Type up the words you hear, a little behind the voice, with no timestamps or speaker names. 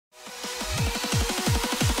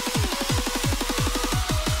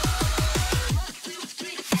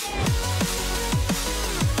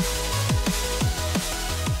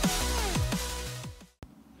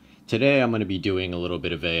Today I'm going to be doing a little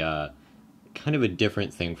bit of a kind of a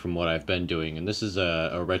different thing from what I've been doing, and this is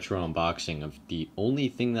a retro unboxing of the only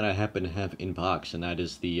thing that I happen to have in box, and that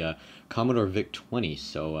is the Commodore VIC-20.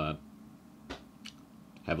 So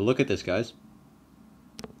have a look at this, guys.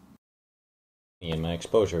 And my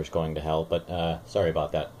exposure is going to hell, but sorry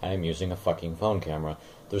about that. I am using a fucking phone camera.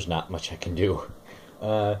 There's not much I can do.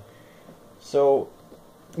 So,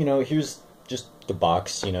 you know, here's just the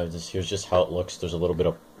box. You know, here's just how it looks. There's a little bit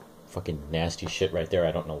of fucking nasty shit right there.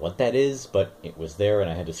 I don't know what that is, but it was there, and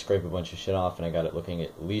I had to scrape a bunch of shit off, and I got it looking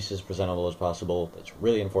at least as presentable as possible. It's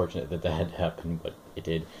really unfortunate that that had happened, but it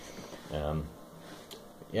did.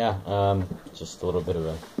 Just a little bit of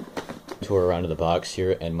a tour around of the box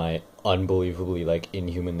here, and my unbelievably, like,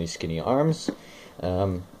 inhumanly skinny arms.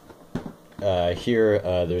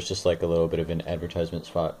 There's just like a little bit of an advertisement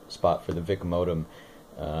spot for the VIC modem.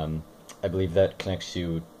 I believe that connects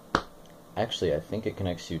you. Actually, I think it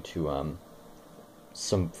connects you to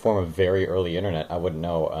some form of very early internet. I wouldn't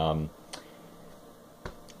know.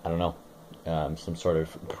 I don't know. Some sort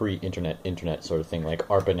of pre-internet sort of thing, like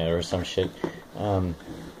ARPANET or some shit.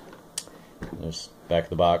 There's back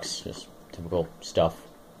of the box, just typical stuff.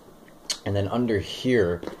 And then under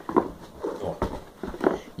here,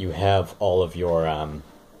 you have all of your,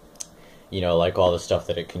 you know, like all the stuff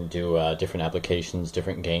that it can do, different applications,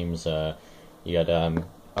 different games. You got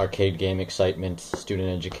arcade game excitement, student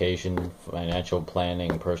education, financial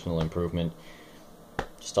planning, personal improvement,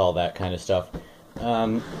 just all that kind of stuff.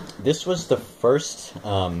 This was the first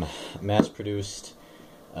mass-produced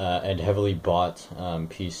and heavily bought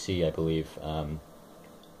PC, I believe, on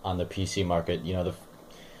the PC market. You know,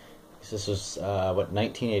 this was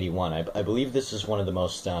 1981. I believe this is one of the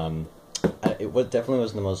most. Definitely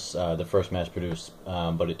wasn't the most the first mass-produced,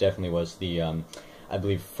 but it definitely was the. I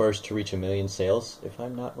believe first to reach 1 million sales, if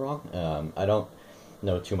I'm not wrong. I don't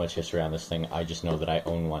know too much history on this thing. I just know that I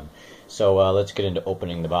own one. So let's get into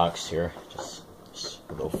opening the box here. Just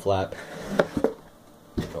a little flap.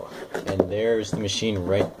 And there's the machine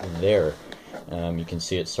right there. You can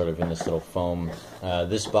see it's sort of in this little foam.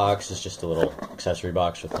 This box is just a little accessory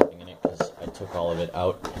box with nothing in it because I took all of it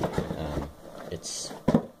out. It's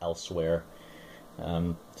elsewhere.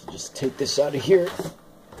 So just take this out of here.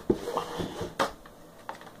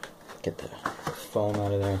 Get the foam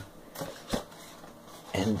out of there.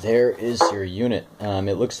 And there is your unit.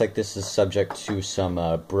 It looks like this is subject to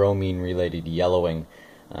some bromine-related yellowing,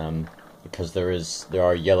 because there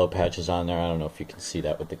are yellow patches on there. I don't know if you can see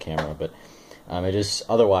that with the camera, but it is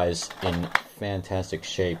otherwise in fantastic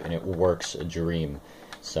shape, and it works a dream.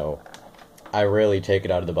 So I rarely take it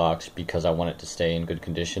out of the box because I want it to stay in good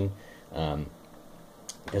condition,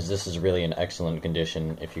 because this is really in excellent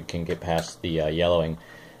condition if you can get past the yellowing.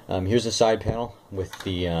 Here's a side panel with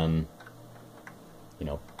the, you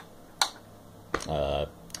know,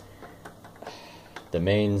 the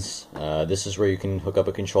mains. This is where you can hook up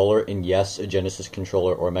a controller, and yes, a Genesis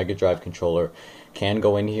controller or a Mega Drive controller can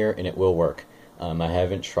go in here, and it will work. I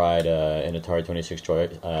haven't tried an Atari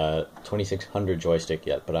 2600 joystick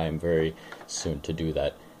yet, but I am very soon to do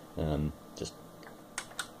that. Just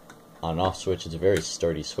on and off switch. It's a very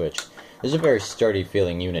sturdy switch. This is a very sturdy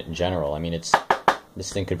feeling unit in general. I mean,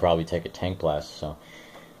 this thing could probably take a tank blast, so,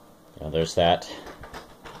 you know, there's that.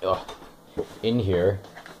 In here,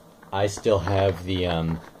 I still have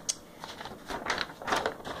the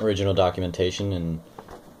original documentation, and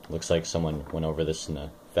looks like someone went over this in the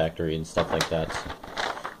factory and stuff like that.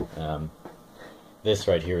 So, this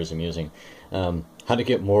right here is amusing. How to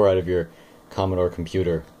get more out of your Commodore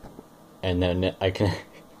computer, and then I can...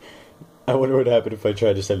 I wonder what happened if I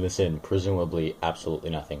tried to send this in. Presumably absolutely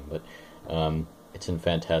nothing, but it's in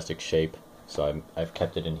fantastic shape, so I've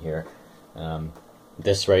kept it in here.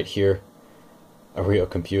 This right here, a real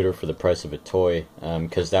computer for the price of a toy,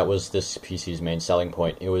 because that was this PC's main selling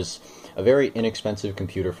point. It was a very inexpensive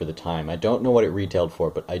computer for the time. I don't know what it retailed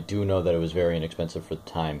for, but I do know that it was very inexpensive for the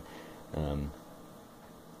time.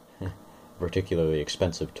 Particularly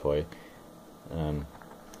expensive toy. And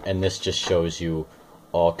this just shows you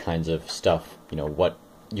all kinds of stuff, you know, what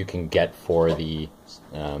you can get for the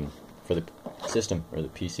system, or the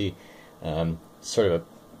PC. Sort of a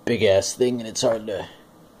big-ass thing, and it's hard to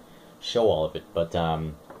show all of it, but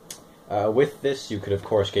with this you could of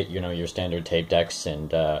course get, you know, your standard tape decks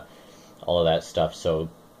and all of that stuff. So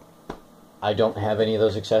I don't have any of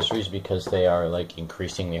those accessories because they are, like,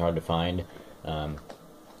 increasingly hard to find.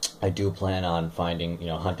 I do plan on finding, you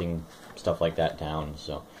know, hunting stuff like that down.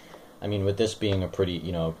 So I mean, with this being a pretty,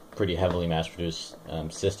 you know, pretty heavily mass-produced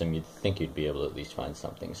system, you'd think you'd be able to at least find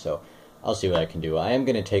something. So I'll see what I can do. I am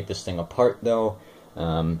going to take this thing apart, though,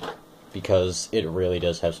 because it really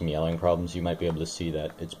does have some yellowing problems. You might be able to see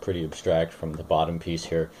that it's pretty abstract from the bottom piece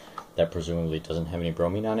here that presumably doesn't have any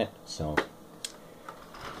bromine on it. So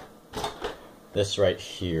this right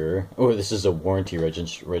here, oh, this is a warranty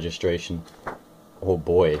registration. Oh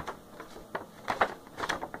boy.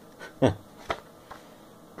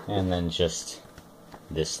 And then just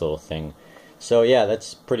this little thing. So yeah,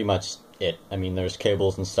 that's pretty much it. I mean, there's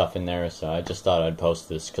cables and stuff in there, so I just thought I'd post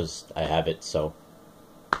this because I have it, so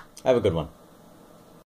have a good one.